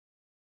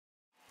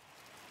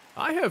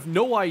I have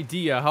no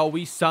idea how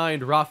we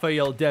signed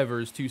Rafael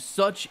Devers to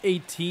such a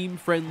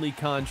team-friendly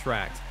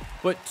contract,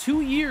 but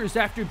 2 years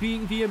after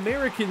being the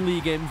American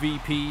League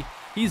MVP,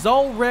 he's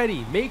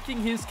already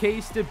making his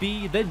case to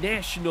be the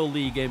National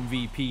League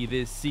MVP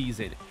this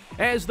season,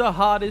 as the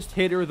hottest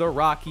hitter the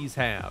Rockies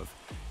have.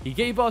 He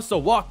gave us a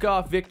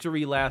walk-off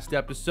victory last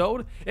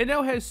episode, and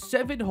now has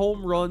 7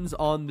 home runs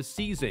on the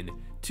season,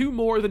 2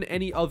 more than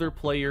any other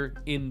player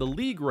in the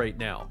league right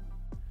now.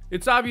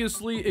 It's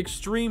obviously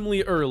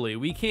extremely early.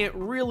 We can't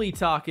really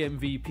talk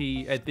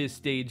MVP at this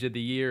stage of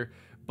the year,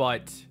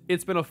 but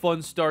it's been a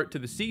fun start to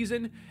the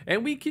season,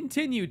 and we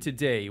continue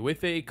today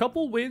with a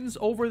couple wins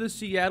over the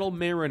Seattle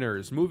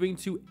Mariners, moving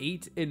to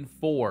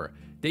 8-4.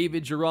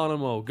 David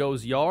Geronimo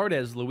goes yard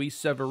as Luis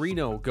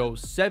Severino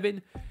goes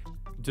 7.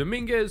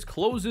 Dominguez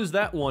closes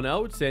that one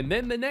out, and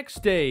then the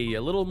next day,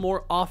 a little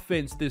more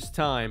offense this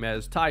time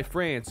as Ty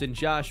France and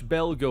Josh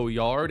Bell go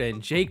yard,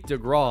 and Jake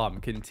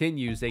DeGrom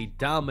continues a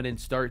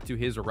dominant start to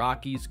his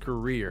Rockies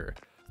career.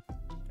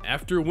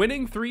 After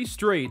winning 3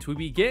 straight, we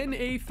begin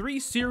a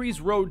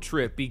 3-series road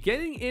trip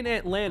beginning in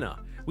Atlanta.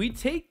 We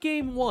take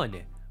Game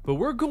 1, but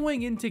we're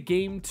going into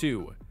Game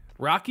 2.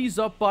 Rockies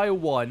up by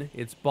 1,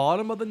 it's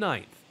bottom of the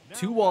 9th.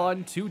 2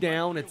 on, 2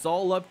 down, it's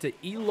all up to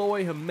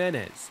Eloy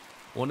Jimenez,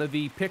 one of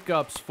the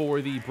pickups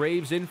for the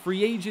Braves in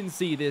free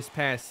agency this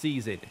past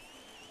season.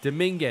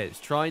 Dominguez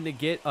trying to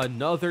get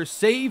another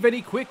save, and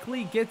he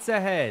quickly gets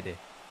ahead.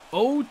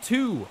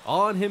 0-2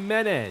 on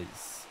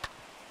Jimenez.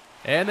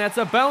 And that's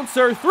a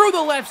bouncer through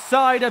the left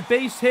side, a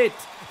base hit.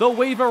 The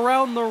wave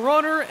around the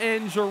runner,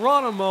 and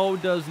Geronimo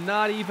does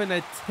not even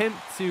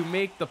attempt to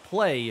make the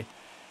play.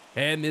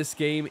 And this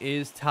game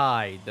is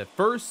tied. The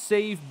first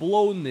save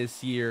blown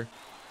this year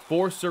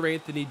for Sir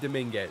Anthony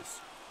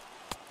Dominguez.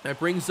 That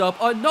brings up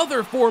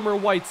another former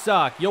White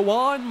Sox.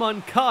 Yoan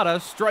Moncada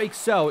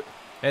strikes out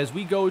as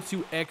we go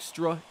to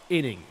extra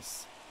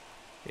innings.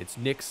 It's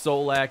Nick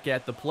Solak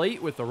at the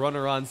plate with the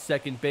runner on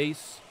second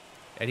base,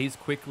 and he's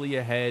quickly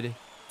ahead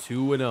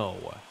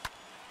 2-0.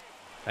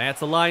 That's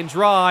a line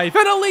drive,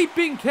 and a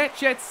leaping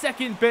catch at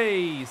second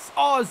base.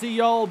 Ozzie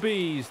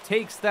Albies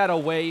takes that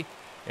away,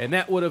 and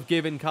that would have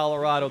given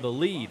Colorado the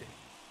lead.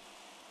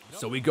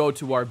 So we go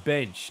to our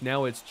bench.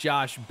 Now it's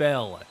Josh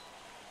Bell.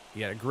 He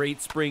had a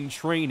great spring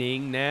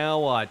training,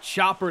 now a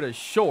chopper to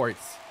short,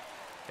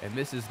 and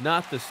this is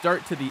not the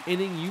start to the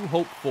inning you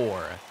hope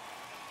for.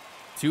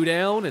 2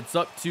 down, it's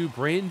up to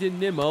Brandon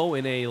Nimmo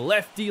in a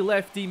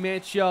lefty-lefty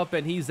matchup,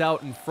 and he's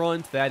out in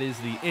front. That is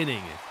the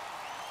inning.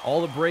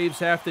 All the Braves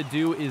have to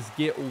do is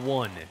get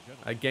 1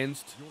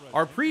 against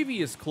our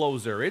previous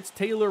closer. It's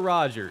Taylor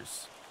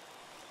Rogers,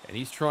 and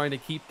he's trying to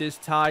keep this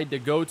tied to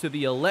go to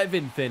the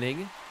 11th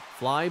inning.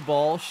 Fly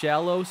ball,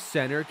 shallow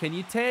center. Can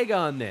you tag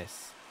on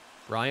this?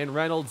 Ryan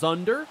Reynolds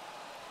under,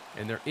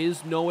 and there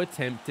is no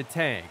attempt to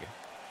tag.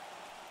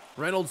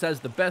 Reynolds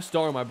has the best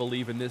arm, I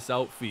believe, in this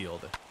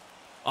outfield.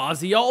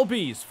 Ozzie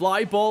Albies,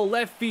 fly ball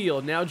left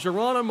field. Now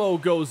Geronimo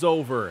goes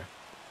over,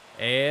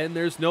 and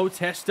there's no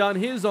test on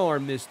his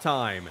arm this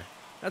time.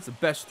 That's the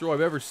best throw I've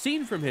ever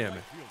seen from him.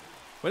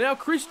 But now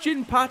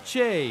Christian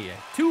Pache,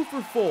 2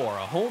 for 4,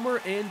 a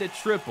homer and a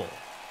triple.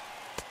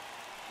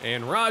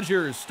 And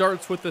Rogers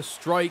starts with a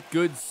strike,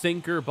 good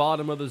sinker,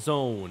 bottom of the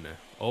zone.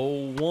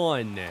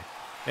 0-1.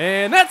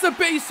 And that's a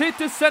base hit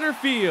to center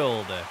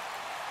field.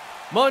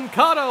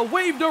 Moncada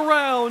waved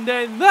around,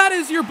 and that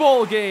is your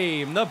ball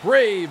game. The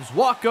Braves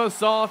walk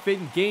us off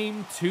in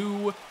Game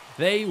 2.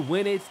 They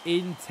win it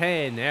in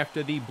 10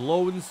 after the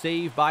blown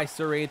save by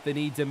Sir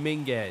Anthony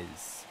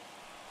Dominguez.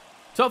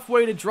 Tough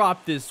way to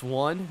drop this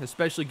one,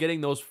 especially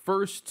getting those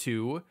first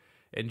 2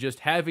 and just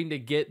having to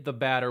get the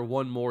batter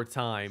one more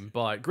time.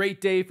 But great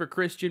day for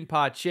Christian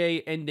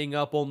Pache, ending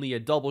up only a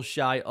double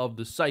shy of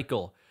the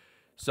cycle.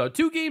 So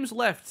 2 games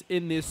left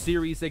in this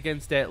series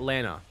against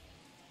Atlanta.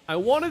 I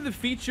wanted to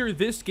feature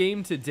this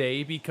game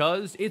today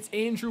because it's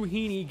Andrew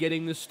Heaney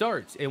getting the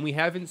start, and we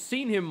haven't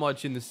seen him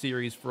much in the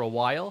series for a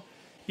while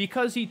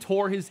because he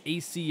tore his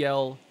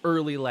ACL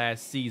early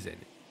last season.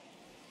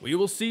 We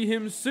will see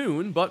him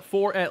soon, but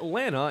for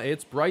Atlanta,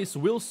 it's Bryce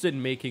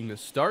Wilson making the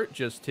start,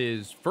 just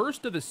his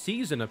first of the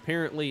season.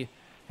 Apparently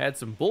had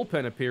some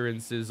bullpen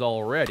appearances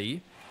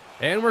already.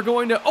 And we're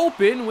going to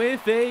open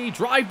with a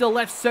drive to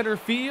left center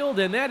field,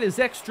 and that is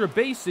extra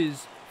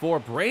bases for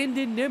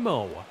Brandon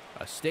Nimmo.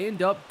 A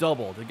stand-up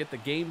double to get the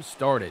game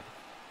started.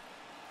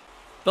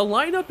 The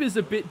lineup is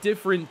a bit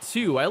different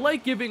too. I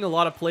like giving a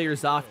lot of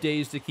players off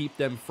days to keep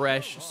them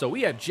fresh. So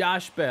we have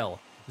Josh Bell,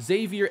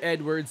 Xavier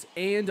Edwards,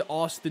 and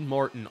Austin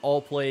Martin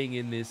all playing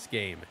in this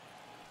game.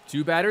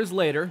 2 batters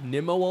later,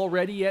 Nimmo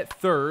already at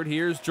third.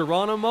 Here's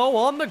Geronimo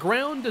on the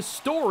ground to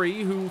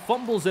Story, who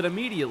fumbles it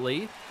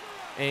immediately.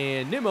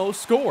 And Nimmo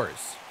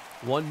scores.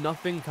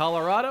 1-0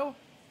 Colorado.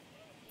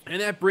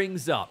 And that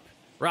brings up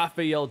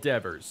Rafael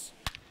Devers.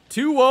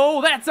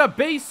 2-0, that's a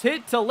base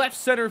hit to left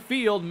center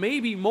field,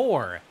 maybe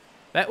more.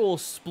 That will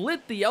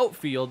split the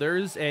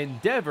outfielders,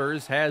 and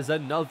Devers has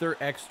another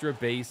extra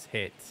base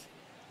hit.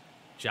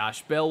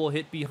 Josh Bell will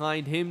hit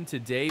behind him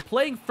today,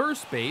 playing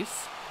first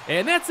base,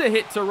 and that's a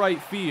hit to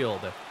right field.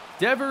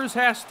 Devers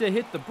has to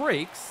hit the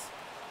brakes,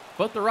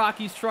 but the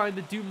Rockies trying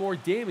to do more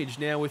damage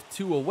now with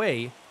 2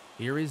 away.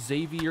 Here is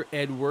Xavier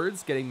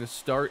Edwards getting the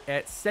start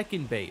at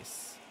second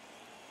base.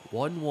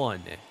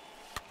 1-1.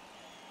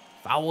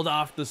 Fouled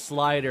off the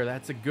slider.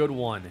 That's a good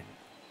one.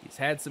 He's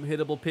had some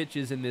hittable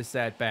pitches in this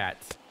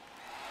at-bat.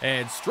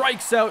 And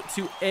strikes out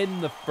to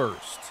end the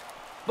first.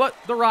 But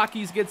the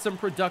Rockies get some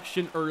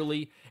production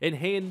early and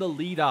hand the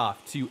lead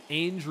off to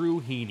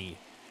Andrew Heaney.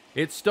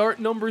 It's start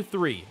number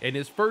 3, and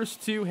his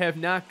first 2 have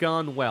not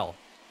gone well.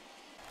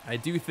 I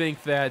do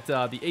think that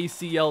the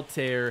ACL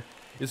tear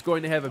is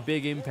going to have a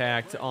big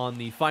impact on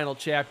the final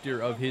chapter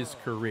of his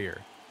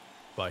career.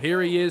 But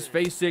here he is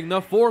facing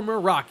the former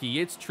Rocky.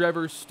 It's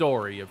Trevor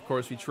Story. Of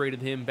course, we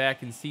traded him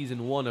back in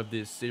Season 1 of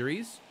this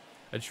series.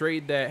 A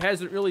trade that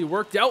hasn't really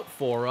worked out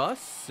for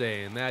us,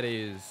 and that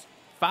is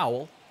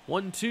foul.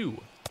 1-2.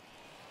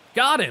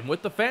 Got him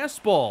with the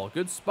fastball.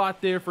 Good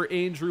spot there for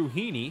Andrew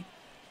Heaney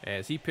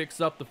as he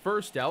picks up the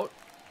first out.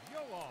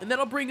 And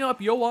that'll bring up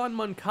Yoan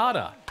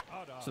Moncada.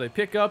 So they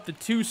pick up the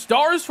 2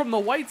 stars from the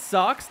White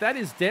Sox. That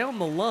is down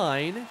the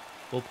line.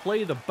 We'll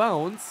play the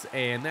bounce,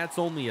 and that's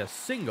only a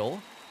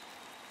single.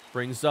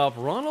 Brings up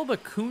Ronald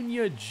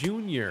Acuna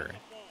Jr.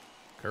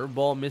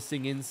 Curveball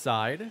missing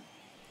inside.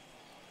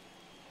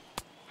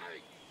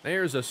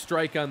 There's a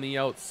strike on the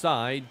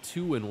outside,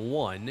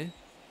 2-1.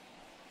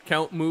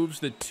 Count moves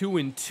to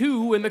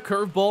 2-2, and the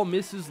curveball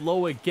misses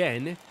low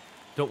again.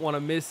 Don't want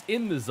to miss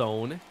in the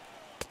zone.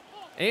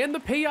 And the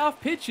payoff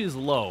pitch is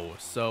low,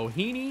 so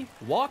Heaney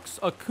walks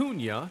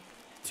Acuna.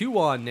 2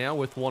 on now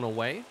with 1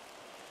 away.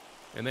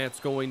 And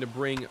that's going to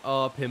bring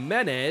up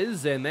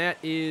Jimenez, and that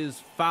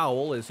is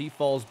foul as he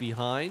falls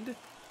behind.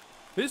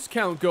 This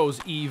count goes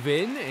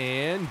even,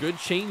 and good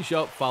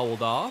changeup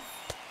fouled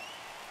off.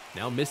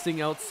 Now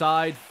missing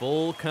outside,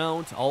 full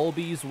count.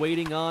 Albies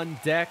waiting on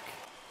deck.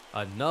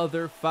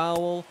 Another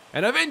foul,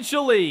 and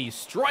eventually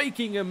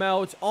striking him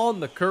out on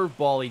the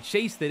curveball. He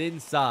chased it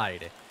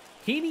inside.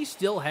 Heaney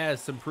still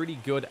has some pretty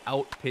good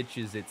out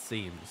pitches, it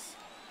seems.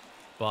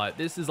 But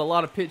this is a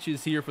lot of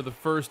pitches here for the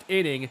first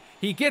inning.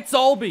 He gets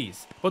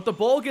Albies, but the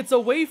ball gets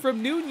away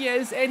from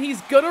Nunez, and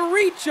he's gonna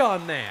reach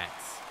on that.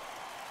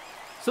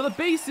 So the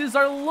bases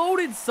are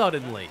loaded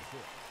suddenly.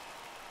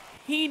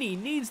 Heaney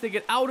needs to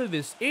get out of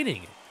this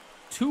inning.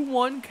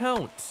 2-1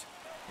 count.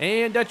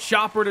 And a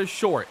chopper to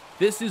short.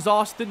 This is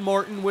Austin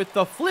Martin with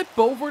the flip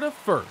over to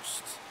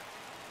first.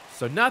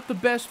 So not the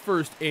best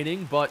first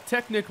inning, but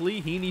technically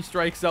Heaney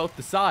strikes out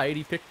the side.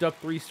 He picked up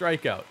 3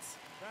 strikeouts.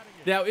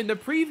 Now, in the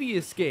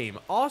previous game,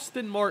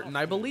 Austin Martin,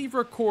 I believe,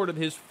 recorded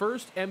his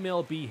first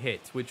MLB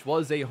hit, which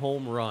was a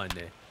home run.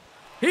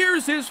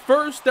 Here's his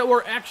first that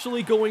we're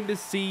actually going to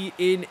see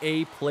in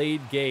a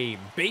played game.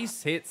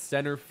 Base hit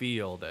center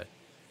field.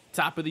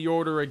 Top of the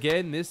order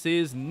again, this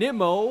is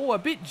Nimmo, a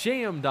bit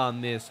jammed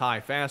on this high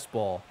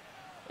fastball.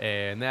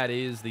 And that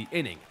is the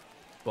inning.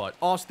 But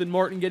Austin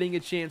Martin getting a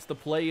chance to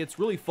play. It's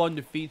really fun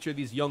to feature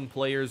these young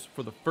players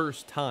for the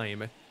first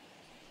time.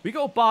 We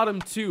go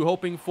bottom 2,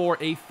 hoping for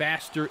a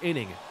faster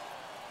inning.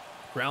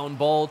 Ground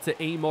ball to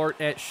Amart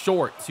at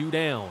short, 2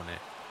 down.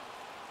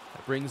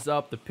 That brings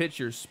up the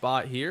pitcher's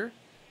spot here.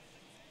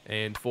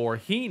 And for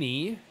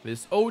Heaney,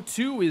 this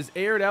 0-2 is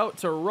aired out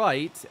to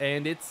right,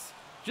 and it's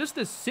just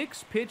a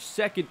 6-pitch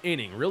second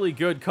inning. Really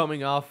good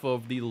coming off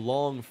of the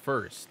long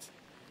first.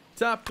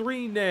 Top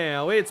 3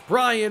 now, it's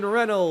Brian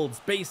Reynolds,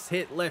 base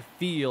hit left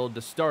field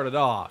to start it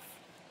off.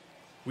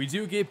 We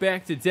do get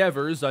back to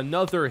Devers,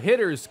 another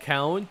hitter's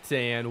count,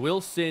 and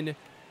Wilson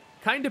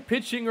kind of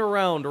pitching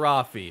around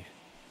Rafi.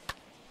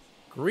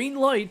 Green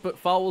light, but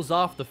fouls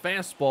off the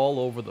fastball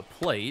over the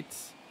plate.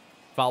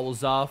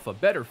 Fouls off a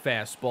better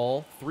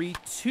fastball,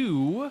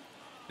 3-2.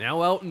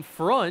 Now out in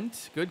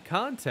front, good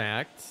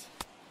contact.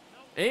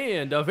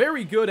 And a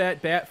very good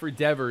at-bat for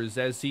Devers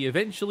as he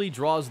eventually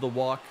draws the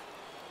walk.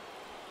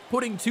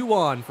 Putting 2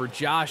 on for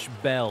Josh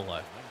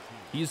Bell.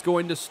 He's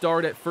going to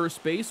start at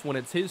first base when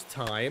it's his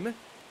time.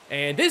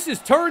 And this is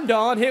turned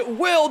on, hit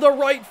well to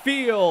right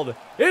field.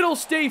 It'll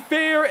stay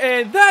fair,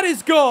 and that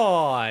is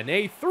gone.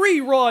 A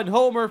 3-run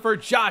homer for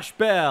Josh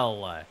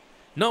Bell.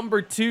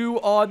 Number 2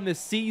 on the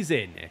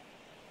season.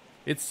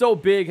 It's so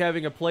big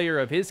having a player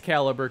of his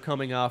caliber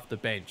coming off the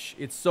bench.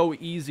 It's so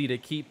easy to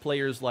keep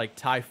players like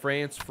Ty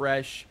France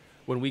fresh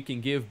when we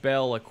can give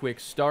Bell a quick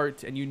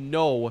start, and you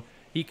know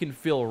he can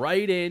fill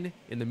right in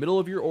the middle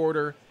of your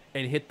order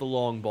and hit the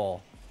long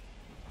ball.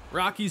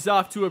 Rockies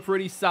off to a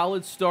pretty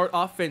solid start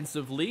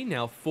offensively.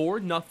 Now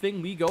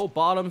 4-0. We go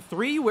bottom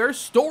 3 where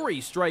Story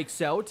strikes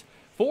out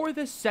for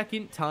the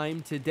second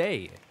time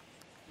today.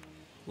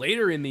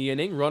 Later in the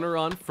inning, runner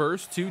on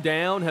first, 2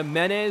 down.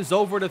 Jimenez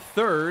over to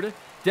third.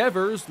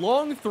 Devers,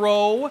 long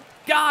throw,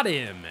 got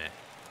him.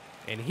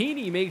 And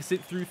Heaney makes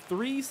it through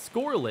 3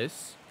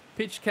 scoreless.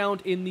 Pitch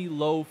count in the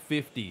low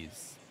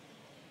 50s.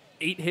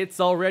 8 hits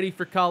already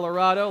for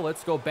Colorado.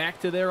 Let's go back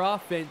to their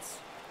offense.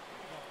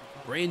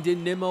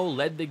 Brandon Nimmo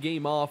led the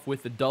game off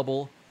with a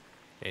double.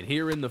 And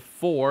here in the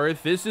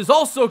 4th, this is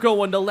also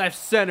going to left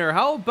center.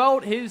 How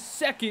about his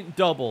second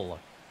double?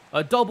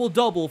 A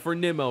double-double for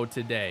Nimmo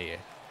today.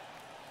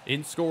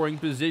 In scoring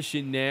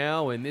position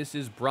now, and this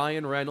is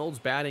Bryan Reynolds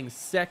batting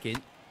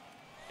second.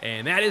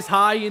 And that is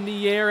high in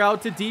the air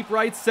out to deep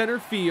right center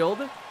field.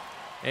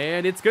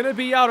 And it's going to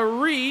be out of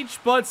reach,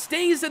 but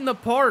stays in the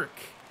park.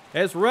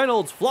 As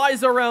Reynolds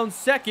flies around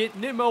second,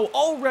 Nimmo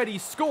already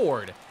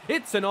scored.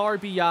 It's an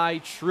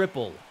RBI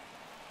triple.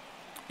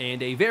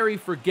 And a very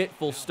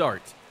forgetful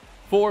start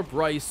for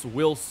Bryce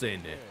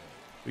Wilson.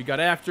 We got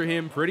after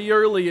him pretty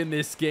early in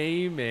this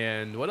game,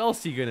 and what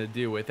else he going to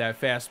do with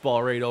that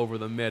fastball right over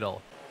the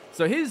middle?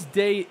 So his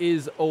day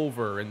is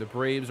over, and the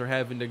Braves are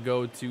having to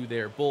go to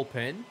their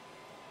bullpen.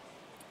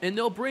 And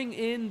they'll bring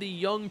in the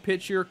young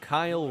pitcher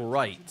Kyle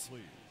Wright,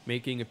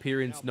 making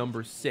appearance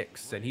number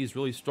 6, and he's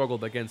really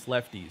struggled against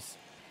lefties.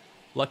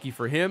 Lucky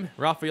for him,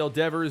 Rafael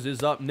Devers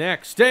is up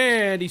next,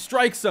 and he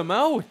strikes him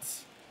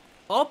out.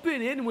 Up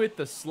and in with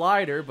the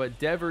slider, but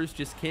Devers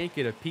just can't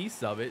get a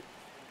piece of it.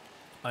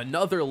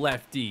 Another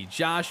lefty,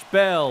 Josh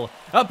Bell,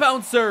 a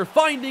bouncer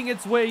finding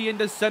its way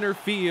into center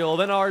field,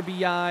 an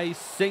RBI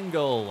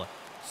single,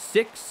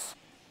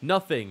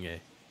 6-0.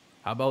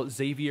 How about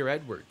Xavier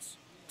Edwards?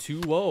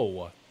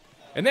 2-0.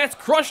 And that's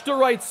crushed to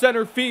right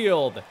center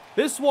field.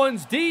 This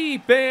one's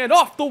deep and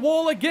off the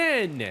wall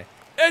again.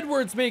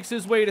 Edwards makes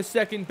his way to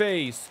second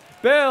base.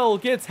 Bell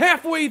gets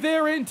halfway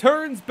there and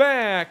turns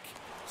back.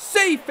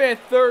 Safe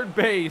at third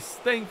base,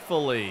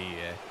 thankfully.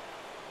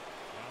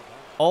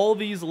 All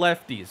these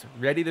lefties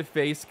ready to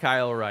face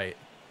Kyle Wright.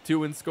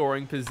 2 in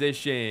scoring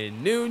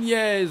position.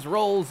 Nunez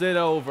rolls it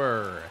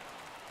over.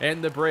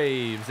 And the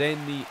Braves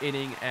end the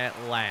inning at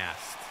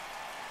last.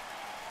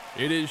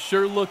 It is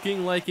sure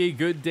looking like a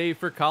good day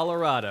for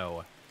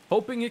Colorado.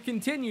 Hoping it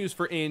continues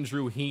for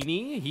Andrew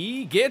Heaney.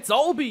 He gets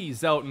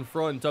Albies out in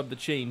front of the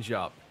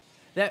changeup.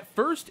 That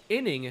first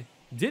inning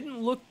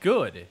didn't look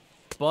good,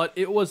 but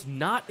it was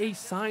not a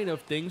sign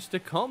of things to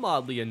come,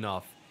 oddly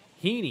enough.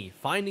 Heaney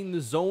finding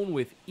the zone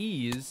with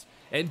ease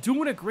and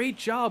doing a great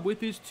job with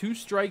his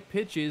 2-strike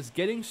pitches,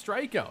 getting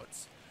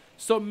strikeouts.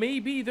 So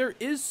maybe there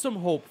is some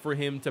hope for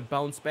him to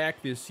bounce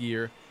back this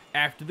year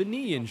after the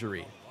knee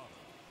injury.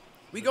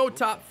 We go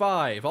top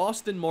 5,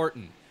 Austin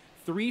Martin,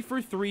 3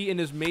 for 3 in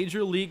his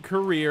major league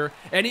career,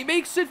 and he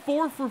makes it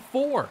 4 for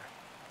 4.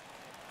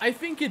 I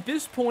think at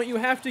this point you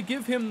have to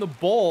give him the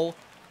ball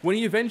when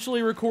he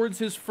eventually records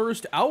his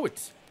first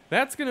out.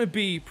 That's going to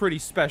be pretty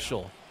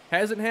special.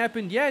 Hasn't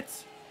happened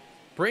yet.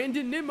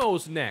 Brandon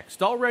Nimmo's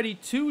next, already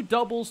 2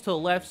 doubles to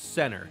left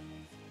center.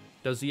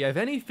 Does he have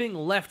anything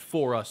left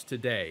for us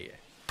today?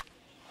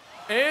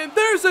 And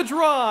there's a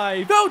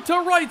drive out to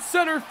right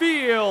center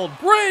field.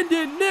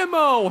 Brandon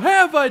Nimmo,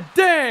 have a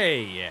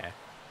day.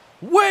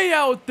 Way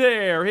out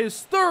there,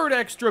 his 3rd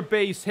extra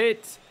base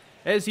hit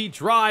as he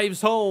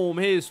drives home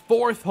his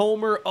 4th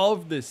homer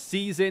of the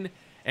season,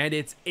 and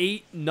it's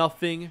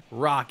 8-0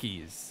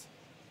 Rockies.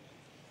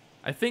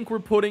 I think we're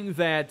putting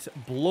that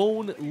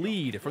blown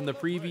lead from the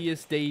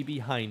previous day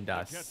behind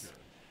us.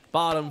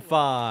 Bottom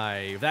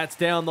 5, that's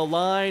down the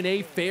line,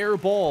 a fair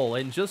ball,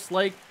 and just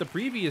like the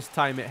previous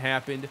time it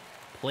happened,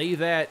 play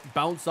that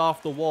bounce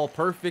off the wall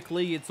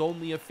perfectly, it's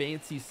only a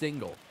fancy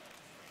single.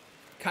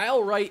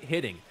 Kyle Wright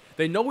hitting.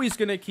 They know he's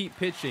going to keep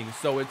pitching,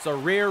 so it's a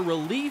rare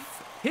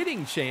relief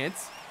hitting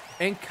chance,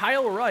 and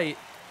Kyle Wright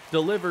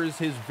delivers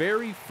his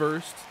very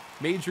first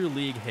major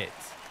league hit.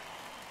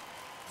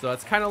 So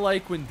it's kind of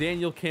like when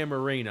Daniel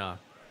Camarena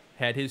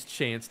had his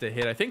chance to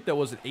hit. I think that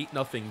was an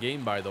 8-0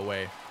 game, by the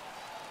way,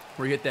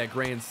 where he hit that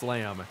grand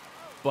slam.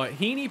 But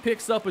Heaney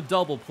picks up a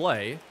double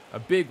play, a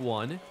big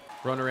one.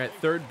 Runner at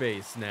third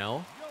base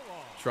now,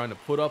 trying to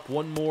put up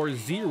one more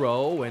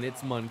 0, and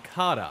it's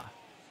Moncada.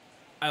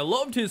 I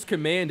loved his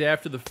command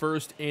after the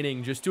first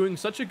inning, just doing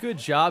such a good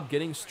job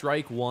getting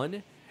strike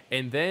 1.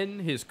 And then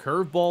his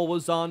curveball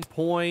was on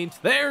point.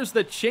 There's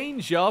the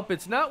changeup.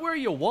 It's not where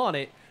you want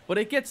it, but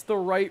it gets the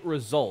right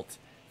result.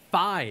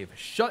 5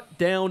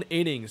 shutdown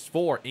innings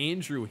for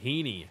Andrew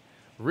Heaney.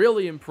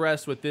 Really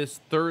impressed with this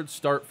 3rd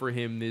start for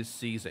him this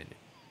season.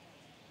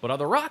 But are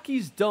the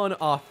Rockies done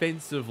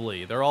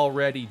offensively? They're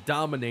already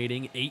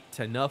dominating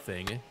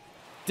 8-0.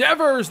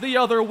 Devers the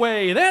other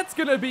way. That's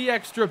going to be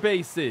extra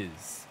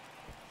bases.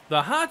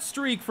 The hot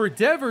streak for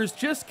Devers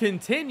just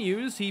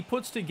continues. He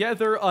puts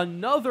together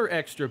another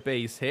extra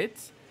base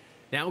hit.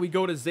 Now we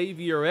go to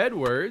Xavier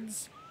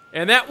Edwards.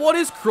 And that one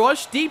is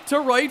crushed deep to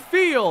right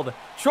field.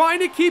 Trying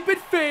to keep it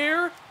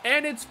fair,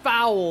 and it's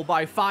foul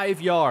by 5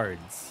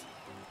 yards.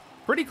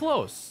 Pretty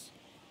close.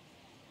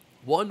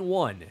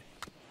 1-1.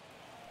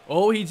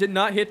 Oh, he did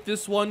not hit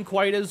this one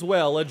quite as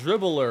well. A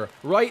dribbler.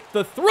 Right,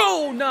 the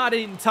throw not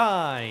in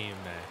time.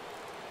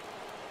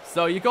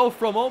 So you go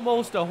from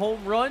almost a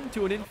home run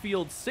to an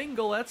infield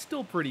single. That's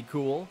still pretty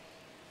cool.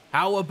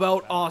 How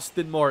about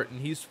Austin Martin?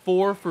 He's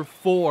 4 for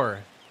 4.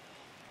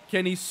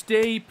 Can he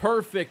stay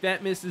perfect?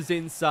 That misses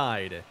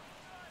inside.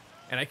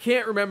 And I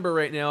can't remember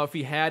right now if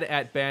he had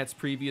at-bats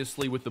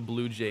previously with the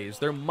Blue Jays.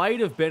 There might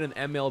have been an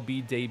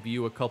MLB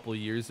debut a couple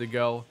years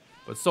ago.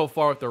 But so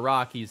far with the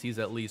Rockies, he's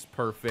at least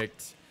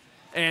perfect.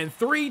 And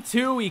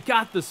 3-2, he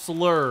got the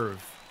slurve.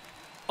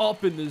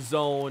 Up in the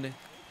zone.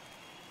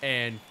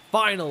 And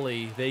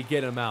finally, they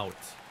get him out.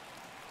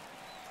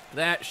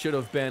 That should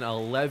have been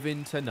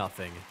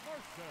 11-0.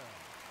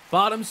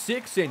 Bottom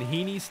 6, and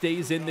Heaney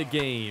stays in the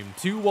game.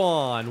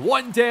 2-on,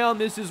 1 down.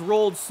 This is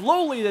rolled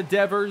slowly to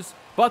Devers,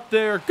 but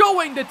they're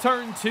going to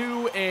turn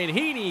 2, and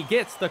Heaney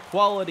gets the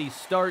quality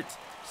start.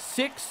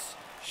 6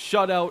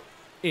 shutout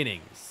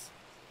innings.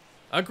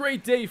 A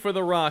great day for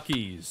the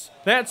Rockies.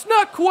 That's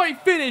not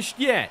quite finished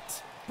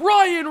yet.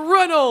 Brian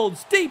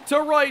Reynolds deep to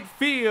right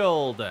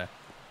field.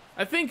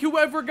 I think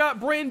whoever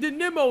got Brandon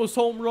Nimmo's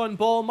home run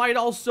ball might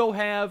also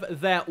have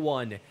that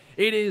one.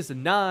 It is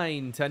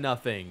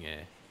 9-0.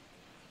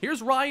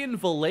 Here's Ryan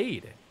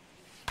Valade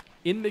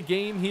in the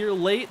game here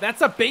late.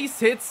 That's a base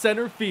hit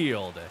center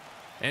field.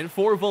 And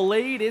for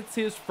Valade, it's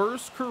his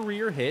first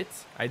career hit.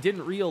 I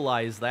didn't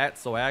realize that,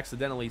 so I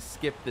accidentally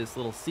skipped this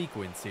little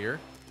sequence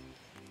here.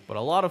 But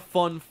a lot of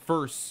fun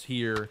firsts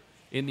here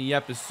in the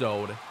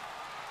episode.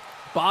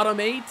 Bottom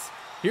 8,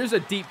 here's a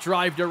deep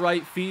drive to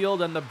right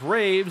field, and the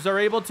Braves are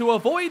able to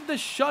avoid the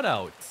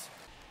shutout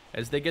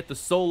as they get the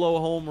solo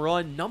home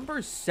run,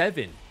 number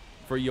 7.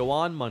 For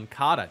Yoan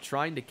Moncada,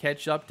 trying to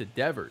catch up to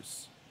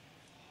Devers.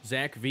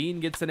 Zach Veen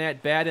gets an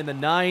at-bat in the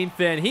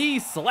 9th, and he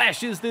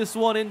slashes this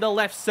one into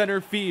left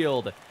center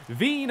field.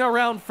 Veen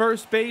around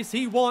first base.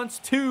 He wants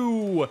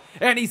 2,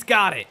 and he's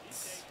got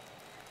it.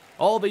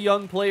 All the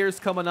young players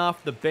coming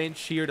off the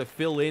bench here to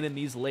fill in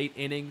these late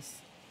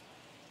innings.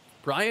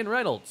 Brian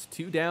Reynolds,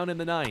 2 down in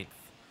the 9th.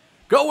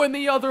 Going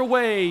the other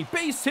way.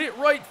 Base hit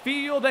right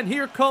field, and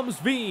here comes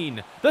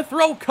Veen. The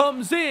throw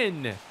comes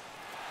in.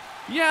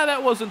 Yeah,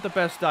 that wasn't the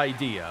best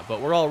idea,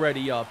 but we're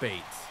already up 8.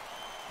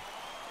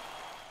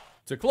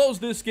 To close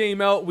this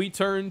game out, we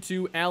turn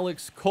to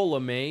Alex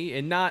Colomé,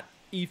 and not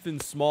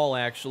Ethan Small,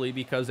 actually,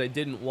 because I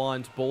didn't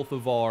want both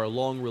of our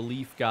long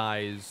relief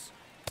guys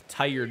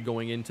tired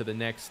going into the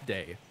next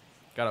day.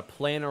 Got to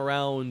plan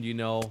around, you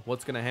know,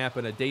 what's going to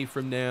happen a day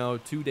from now,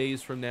 2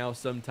 days from now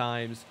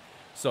sometimes.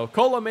 So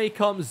Colomé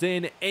comes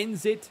in,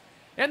 ends it,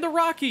 and the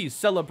Rockies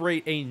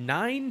celebrate a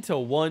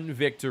 9-1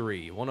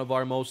 victory. One of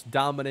our most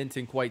dominant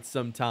in quite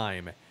some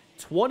time.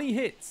 20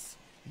 hits,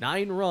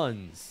 9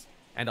 runs,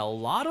 and a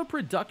lot of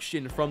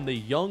production from the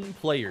young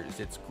players.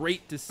 It's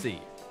great to see.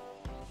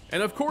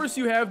 And of course,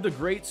 you have the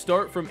great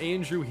start from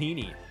Andrew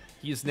Heaney.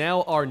 He's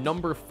now our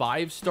number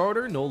 5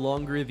 starter, no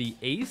longer the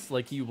ace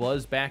like he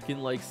was back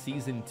in like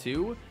season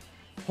 2.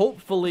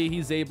 Hopefully,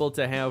 he's able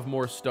to have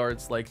more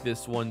starts like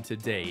this one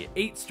today.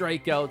 8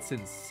 strikeouts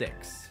and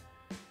 6.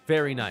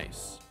 Very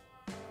nice.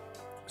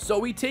 So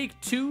we take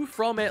 2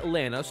 from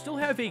Atlanta, still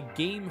have a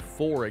game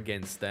 4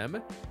 against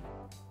them.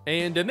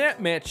 And in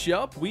that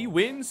matchup, we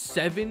win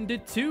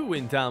 7-2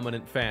 in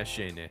dominant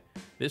fashion.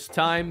 This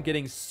time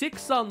getting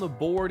 6 on the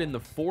board in the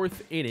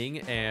 4th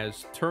inning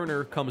as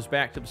Turner comes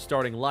back to the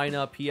starting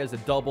lineup. He has a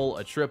double,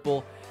 a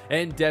triple,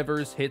 and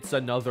Devers hits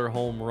another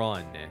home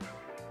run.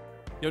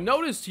 You'll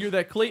notice here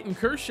that Clayton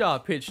Kershaw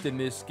pitched in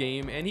this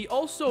game, and he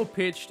also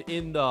pitched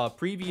in the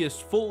previous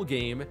full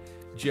game,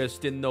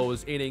 just in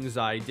those innings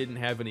I didn't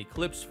have any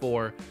clips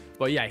for.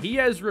 But yeah, he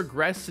has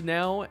regressed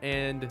now,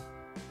 and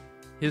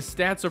his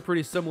stats are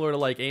pretty similar to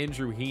like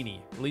Andrew Heaney,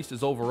 at least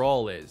his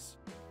overall is.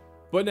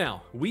 But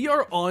now, we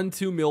are on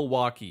to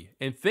Milwaukee,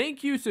 and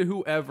thank you to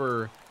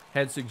whoever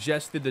had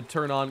suggested the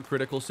turn on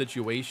critical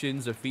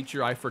situations, a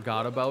feature I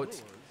forgot about.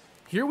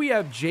 Here we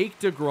have Jake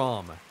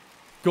DeGrom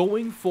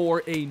going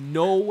for a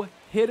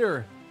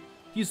no-hitter.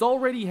 He's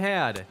already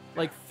had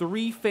like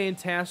 3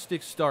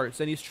 fantastic starts,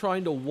 and he's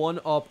trying to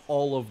one-up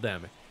all of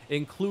them,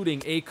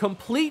 including a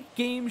complete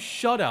game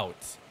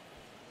shutout.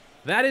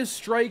 That is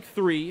strike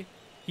 3.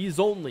 He's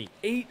only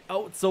 8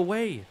 outs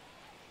away.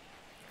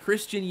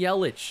 Christian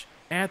Yelich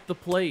at the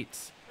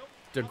plate.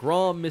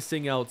 DeGrom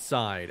missing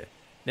outside.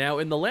 Now,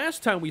 in the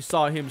last time we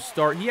saw him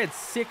start, he had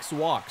 6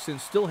 walks and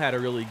still had a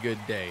really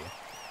good day.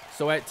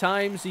 So at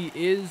times, he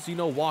is, you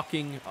know,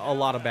 walking a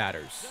lot of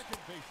batters.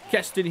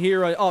 Keston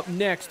here up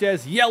next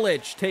as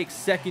Yelich takes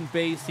second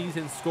base. He's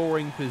in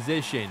scoring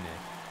position.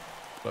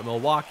 But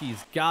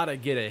Milwaukee's got to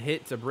get a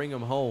hit to bring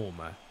him home.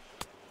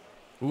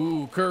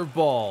 Ooh,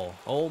 curveball.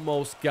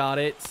 Almost got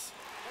it.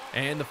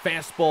 And the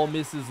fastball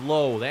misses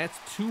low. That's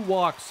 2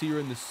 walks here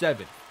in the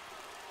 7th.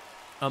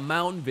 A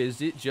mound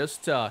visit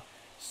just to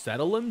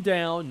settle him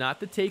down, not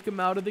to take him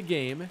out of the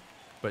game.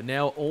 But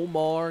now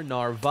Omar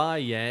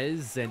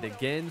Narvaez, and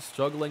again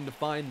struggling to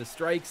find the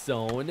strike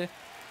zone.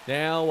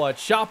 Now a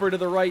chopper to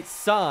the right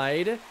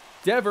side.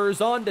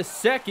 Devers on to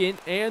second,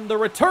 and the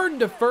return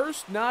to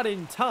first not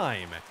in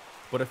time.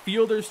 But a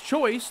fielder's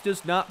choice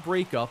does not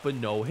break up a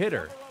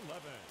no-hitter.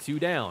 2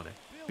 down.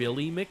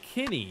 Billy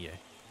McKinney.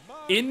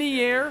 In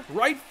the air,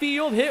 right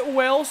field hit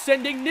well,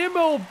 sending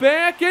Nimmo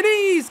back, and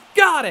he's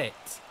got it!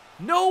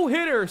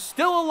 No-hitter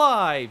still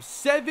alive,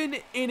 7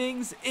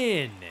 innings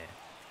in.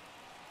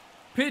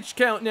 Pitch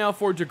count now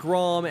for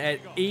DeGrom at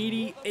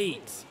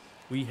 88.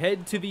 We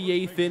head to the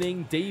 8th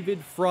inning.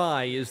 David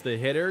Fry is the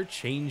hitter.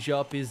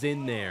 Changeup is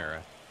in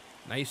there.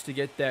 Nice to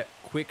get that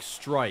quick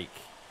strike.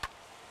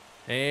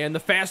 And the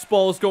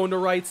fastball is going to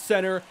right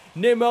center.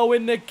 Nimmo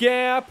in the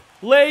gap.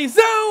 Lays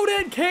out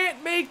and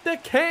can't make the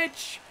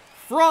catch.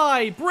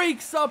 Fry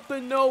breaks up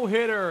the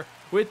no-hitter.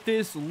 with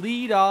this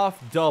leadoff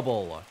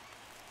double.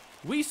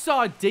 We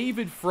saw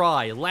David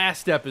Fry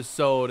last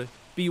episode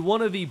be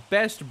one of the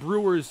best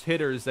Brewers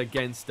hitters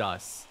against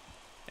us.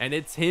 And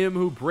it's him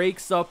who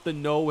breaks up the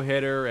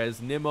no-hitter,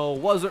 as Nimmo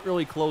wasn't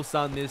really close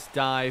on this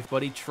dive,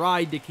 but he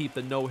tried to keep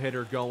the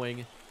no-hitter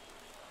going.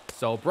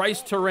 So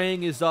Bryce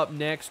Terang is up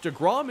next.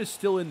 DeGrom is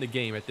still in the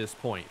game at this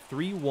point.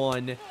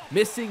 3-1,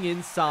 missing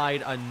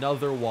inside,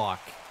 another walk.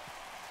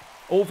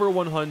 Over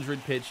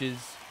 100 pitches,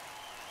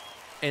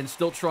 and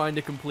still trying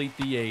to complete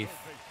the 8th.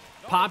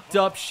 Popped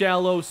up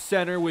shallow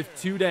center with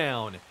 2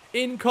 down.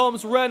 In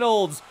comes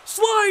Reynolds,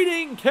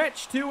 sliding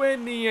catch to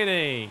end the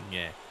inning.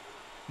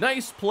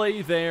 Nice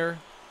play there,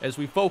 as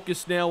we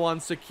focus now on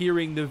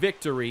securing the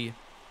victory.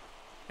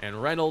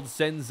 And Reynolds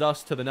sends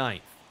us to the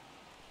 9th.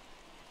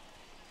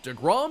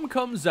 DeGrom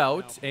comes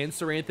out, and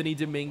Sir Anthony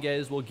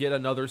Dominguez will get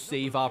another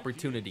save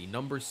opportunity,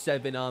 number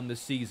 7 on the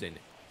season.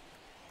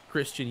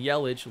 Christian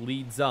Yelich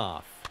leads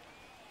off.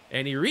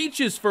 And he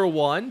reaches for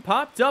one,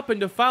 popped up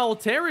into foul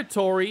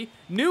territory.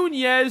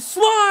 Nunez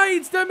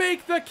slides to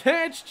make the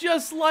catch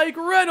just like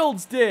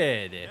Reynolds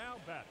did.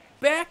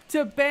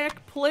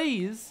 Back-to-back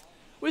plays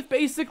with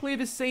basically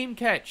the same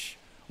catch.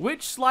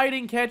 Which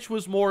sliding catch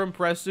was more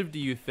impressive, do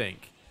you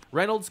think?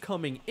 Reynolds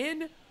coming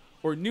in,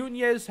 or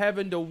Nunez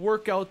having to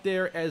work out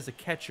there as a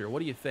catcher? What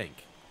do you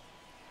think?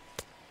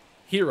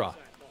 Hira,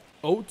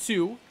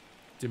 0-2.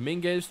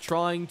 Dominguez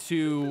trying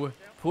to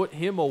put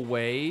him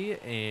away,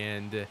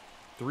 and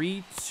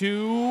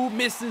 3-2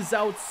 misses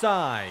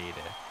outside.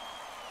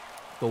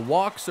 The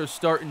walks are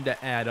starting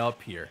to add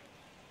up here.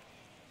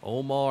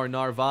 Omar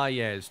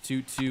Narvaez,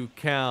 2-2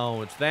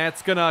 count.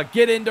 That's going to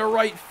get into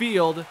right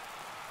field.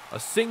 A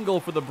single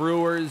for the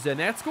Brewers, and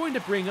that's going to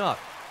bring up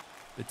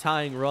the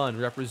tying run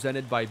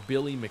represented by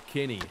Billy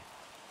McKinney.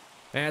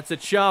 That's a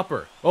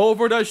chopper.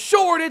 Over to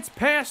short. It's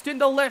passed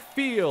into left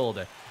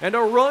field. And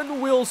a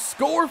run will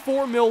score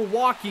for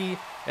Milwaukee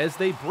as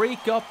they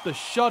break up the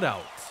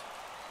shutout.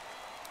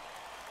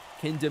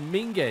 Can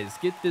Dominguez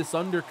get this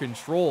under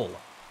control?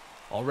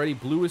 Already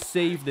blew a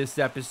save this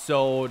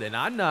episode, and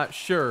I'm not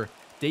sure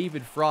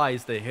David Fry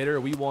is the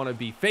hitter we want to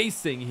be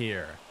facing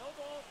here.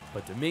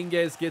 But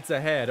Dominguez gets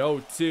ahead,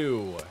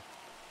 0-2.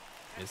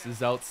 This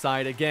is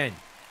outside again.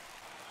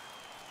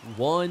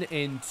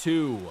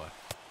 1-2.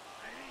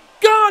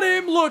 Got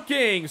him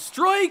looking!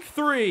 Strike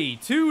 3,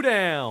 2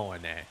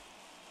 down.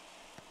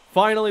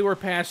 Finally, we're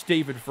past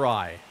David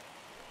Fry.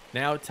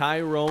 Now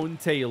Tyrone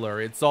Taylor,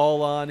 it's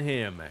all on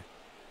him.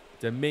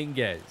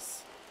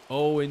 Dominguez,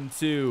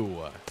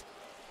 0-2.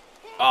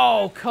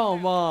 Oh,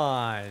 come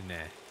on.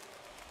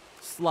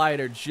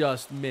 Slider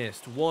just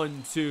missed,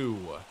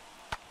 1-2.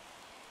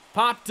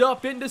 Popped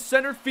up into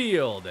center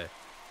field.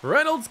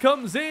 Reynolds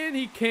comes in,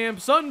 he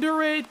camps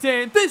under it,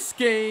 and this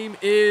game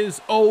is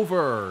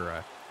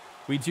over.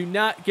 We do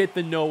not get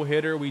the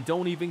no-hitter, we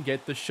don't even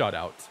get the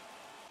shutout.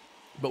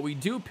 But we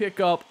do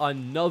pick up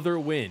another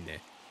win.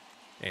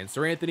 And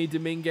Sir Anthony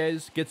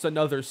Dominguez gets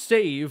another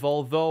save,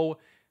 although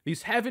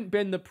these haven't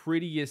been the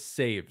prettiest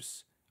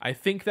saves. I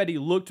think that he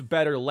looked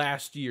better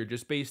last year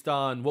just based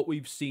on what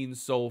we've seen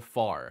so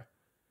far.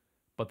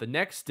 But the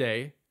next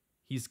day,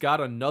 he's got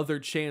another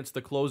chance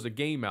to close a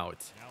game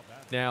out.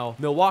 Now,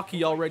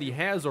 Milwaukee already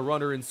has a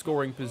runner in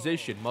scoring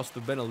position. Must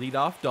have been a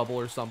leadoff double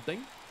or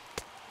something.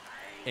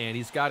 And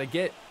he's got to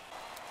get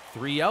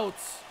 3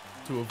 outs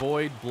to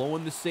avoid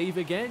blowing the save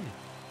again.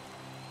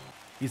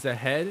 He's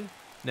ahead.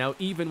 Now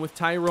even with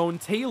Tyrone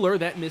Taylor,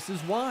 that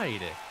misses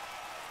wide.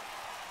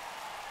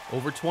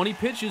 Over 20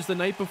 pitches the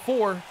night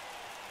before.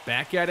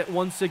 Back at it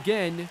once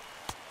again.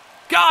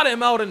 Got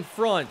him out in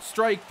front.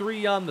 Strike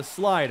 3 on the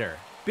slider.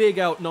 Big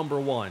out number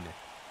 1.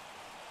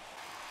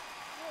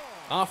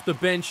 Off the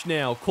bench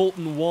now,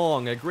 Colton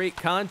Wong, a great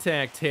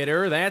contact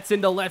hitter. That's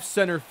into left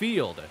center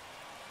field.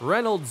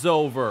 Reynolds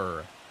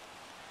over.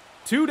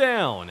 2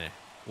 down.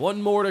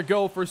 1 more to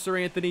go for Sir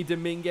Anthony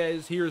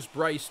Dominguez. Here's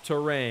Bryce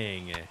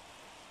Terang.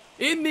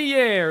 In the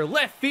air,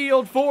 left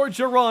field for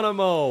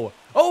Geronimo.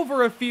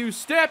 Over a few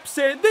steps,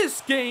 and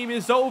this game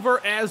is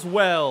over as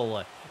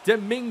well.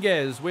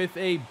 Dominguez with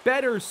a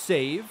better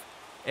save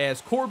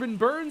as Corbin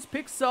Burns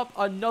picks up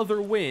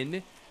another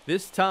win,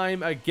 this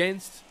time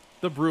against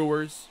the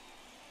Brewers.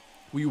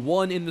 We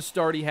won in the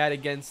start he had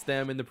against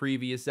them in the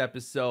previous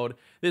episode.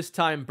 This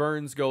time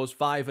Burns goes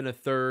 5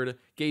 1/3,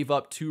 gave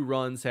up 2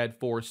 runs, had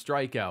 4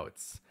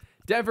 strikeouts.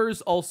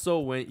 Devers also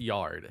went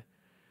yard.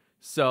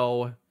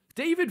 So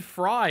David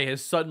Fry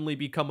has suddenly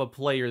become a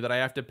player that I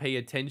have to pay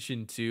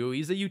attention to.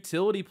 He's a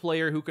utility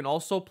player who can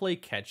also play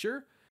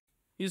catcher.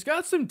 He's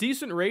got some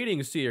decent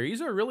ratings here.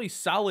 He's a really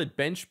solid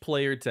bench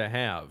player to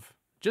have.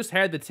 Just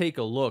had to take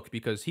a look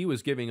because he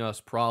was giving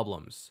us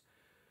problems.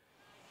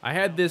 I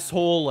had this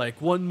whole,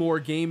 like, 1 more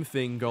game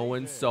thing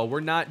going, so we're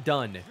not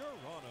done.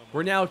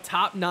 We're now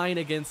top 9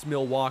 against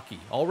Milwaukee.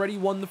 Already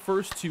won the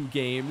first 2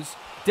 games.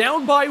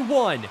 Down by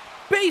 1.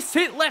 Base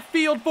hit left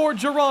field for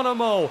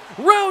Geronimo.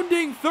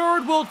 Rounding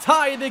third will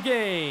tie the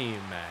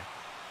game.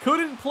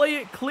 Couldn't play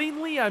it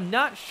cleanly. I'm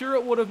not sure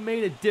it would have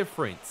made a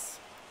difference.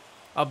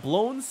 A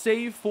blown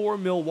save for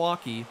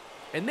Milwaukee.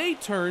 and they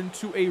turn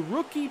to a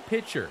rookie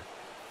pitcher,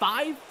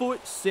 5'6",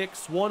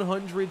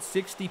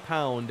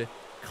 160-pound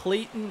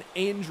Clayton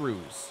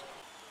Andrews.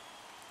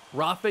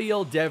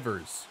 Rafael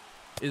Devers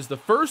is the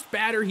first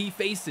batter he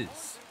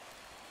faces,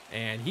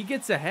 and he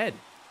gets ahead,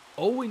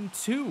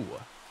 0-2.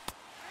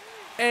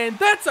 And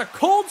that's a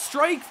cold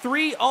strike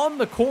 3 on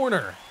the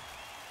corner.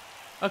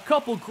 A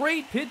couple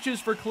great pitches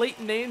for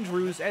Clayton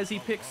Andrews as he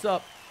picks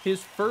up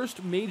his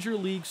first major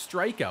league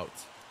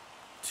strikeout.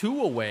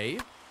 2 away.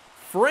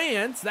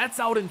 France, that's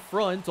out in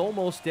front,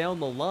 almost down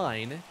the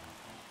line.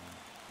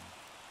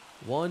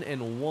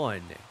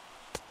 1-1.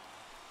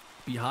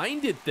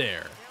 Behind it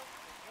there.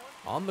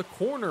 On the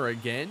corner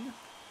again.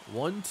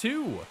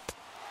 1-2.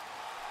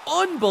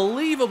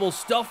 Unbelievable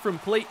stuff from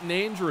Clayton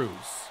Andrews.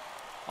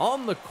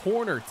 On the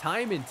corner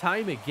time and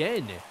time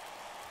again.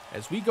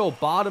 As we go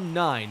bottom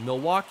 9,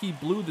 Milwaukee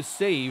blew the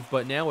save,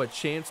 but now a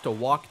chance to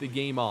walk the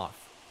game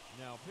off.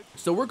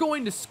 So we're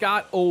going to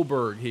Scott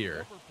Oberg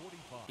here.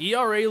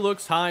 ERA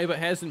looks high, but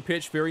hasn't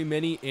pitched very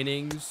many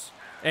innings.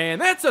 And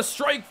that's a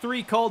strike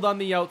 3 called on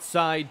the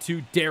outside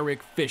to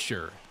Derek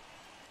Fisher.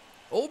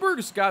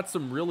 Oberg's got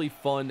some really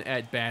fun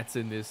at-bats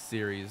in this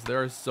series.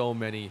 There are so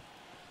many,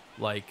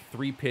 like,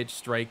 3-pitch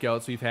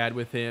strikeouts we've had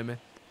with him.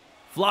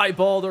 Fly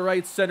ball to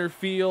right center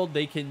field.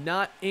 They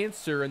cannot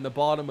answer in the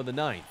bottom of the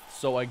 9th.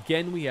 So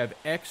again, we have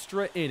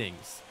extra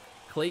innings.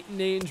 Clayton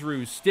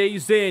Andrews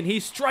stays in. He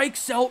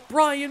strikes out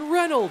Brian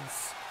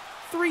Reynolds.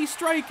 3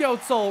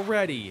 strikeouts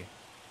already.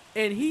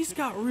 And he's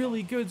got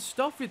really good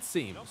stuff, it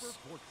seems.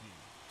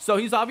 So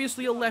he's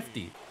obviously a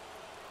lefty.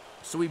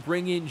 So we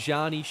bring in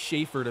Johnny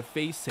Schaefer to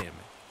face him.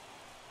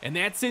 And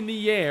that's in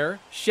the air.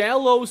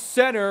 Shallow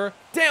center.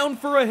 Down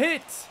for a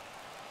hit.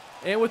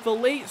 And with the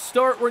late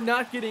start, we're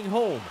not getting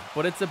home.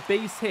 But it's a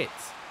base hit.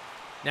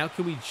 Now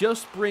can we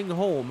just bring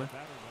home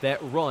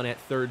that run at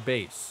third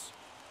base?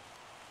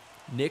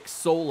 Nick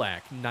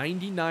Solak,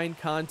 99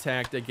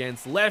 contact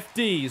against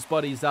lefties,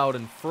 but he's out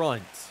in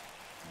front.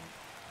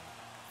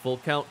 Full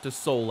count to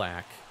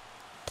Solak.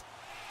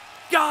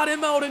 Got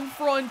him out in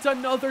front.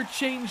 Another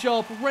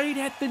changeup right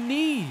at the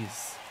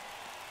knees.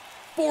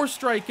 4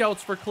 strikeouts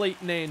for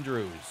Clayton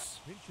Andrews.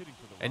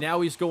 And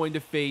now he's going to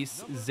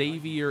face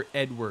Xavier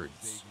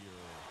Edwards.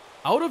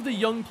 Out of the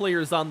young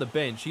players on the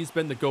bench, he's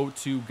been the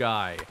go-to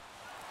guy.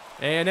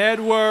 And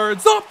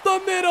Edwards up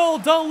the middle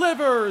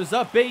delivers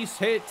a base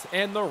hit,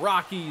 and the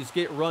Rockies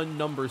get run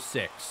number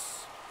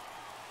 6.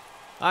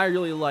 I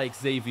really like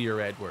Xavier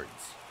Edwards.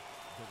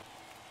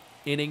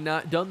 Inning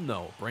not done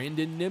though.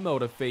 Brandon Nimmo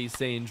to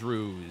face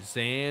Andrews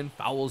and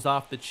fouls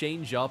off the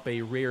changeup,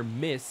 a rare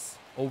miss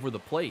over the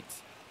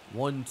plate.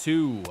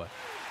 1-2.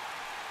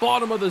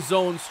 Bottom of the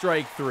zone,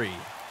 strike 3.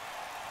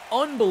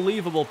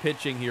 Unbelievable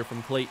pitching here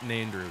from Clayton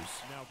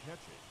Andrews.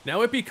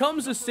 Now it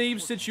becomes a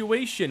save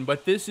situation,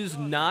 but this is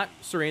not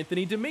Sir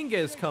Anthony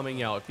Dominguez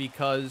coming out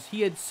because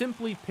he had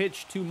simply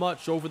pitched too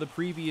much over the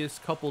previous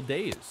couple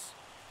days.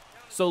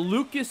 So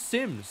Lucas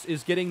Sims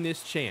is getting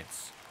this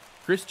chance.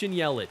 Christian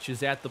Yelich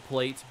is at the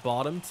plate,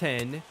 bottom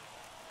 10.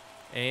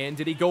 And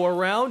did he go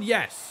around?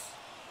 Yes.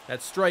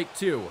 That's strike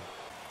 2.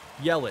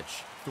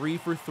 Yelich, 3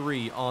 for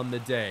 3 on the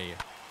day.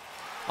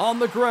 On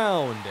the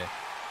ground.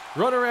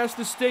 Runner has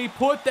to stay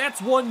put.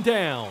 That's 1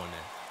 down.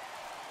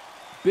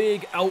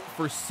 Big out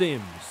for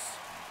Sims.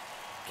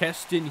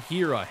 Keston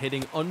Hiura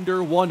hitting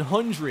under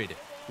 100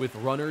 with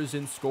runners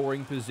in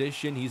scoring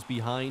position. He's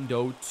behind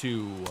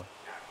 0-2.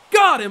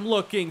 Got him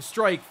looking,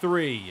 strike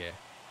 3.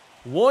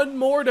 1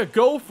 more to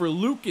go for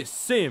Lucas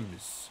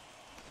Sims.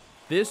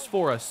 This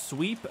for a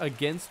sweep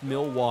against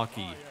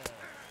Milwaukee.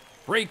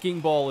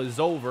 Breaking ball is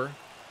over.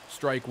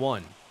 Strike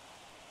 1.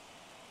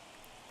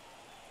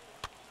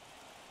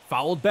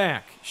 Fouled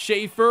back.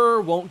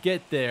 Schaefer won't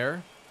get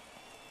there.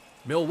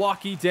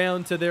 Milwaukee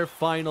down to their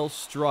final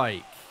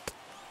strike.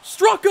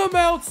 Struck him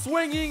out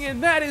swinging,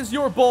 and that is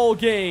your ball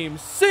game.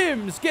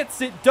 Sims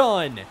gets it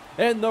done,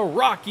 and the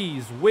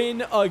Rockies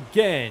win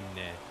again.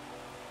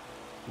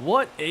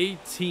 What a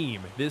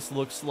team this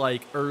looks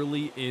like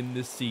early in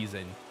the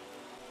season.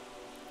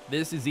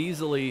 This is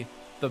easily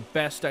the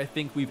best I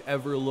think we've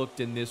ever looked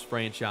in this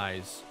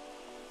franchise.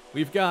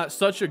 We've got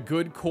such a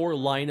good core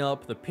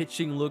lineup, the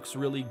pitching looks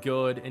really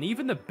good, and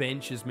even the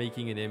bench is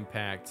making an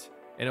impact.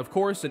 And of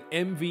course, an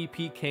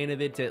MVP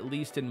candidate at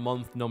least in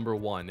month number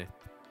 1.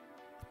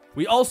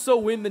 We also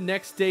win the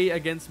next day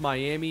against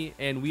Miami,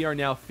 and we are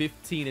now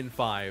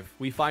 15-5.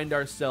 We find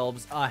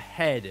ourselves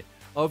ahead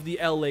of the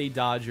LA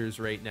Dodgers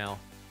right now.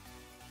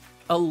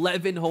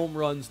 11 home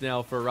runs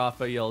now for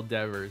Rafael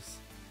Devers.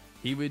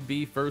 He would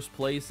be first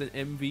place in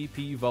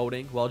MVP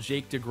voting, while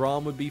Jake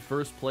DeGrom would be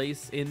first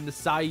place in the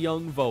Cy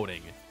Young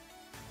voting.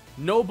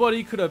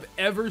 Nobody could have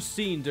ever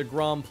seen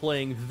DeGrom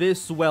playing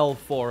this well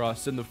for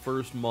us in the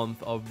first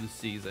month of the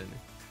season.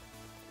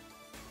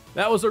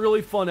 That was a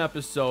really fun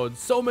episode.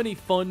 So many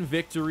fun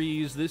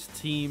victories. This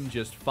team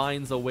just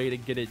finds a way to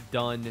get it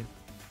done.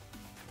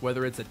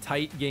 Whether it's a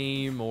tight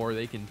game or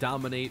they can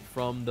dominate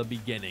from the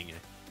beginning.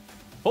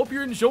 Hope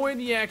you're enjoying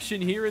the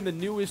action here in the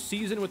newest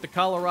season with the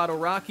Colorado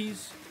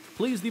Rockies.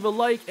 Please leave a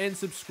like and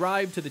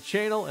subscribe to the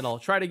channel, and I'll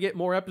try to get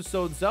more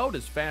episodes out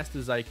as fast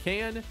as I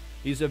can.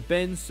 These have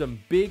been some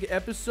big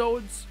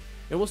episodes,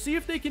 and we'll see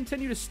if they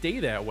continue to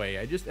stay that way.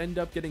 I just end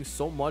up getting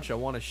so much I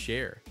want to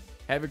share.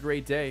 Have a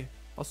great day.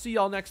 I'll see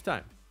y'all next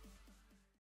time.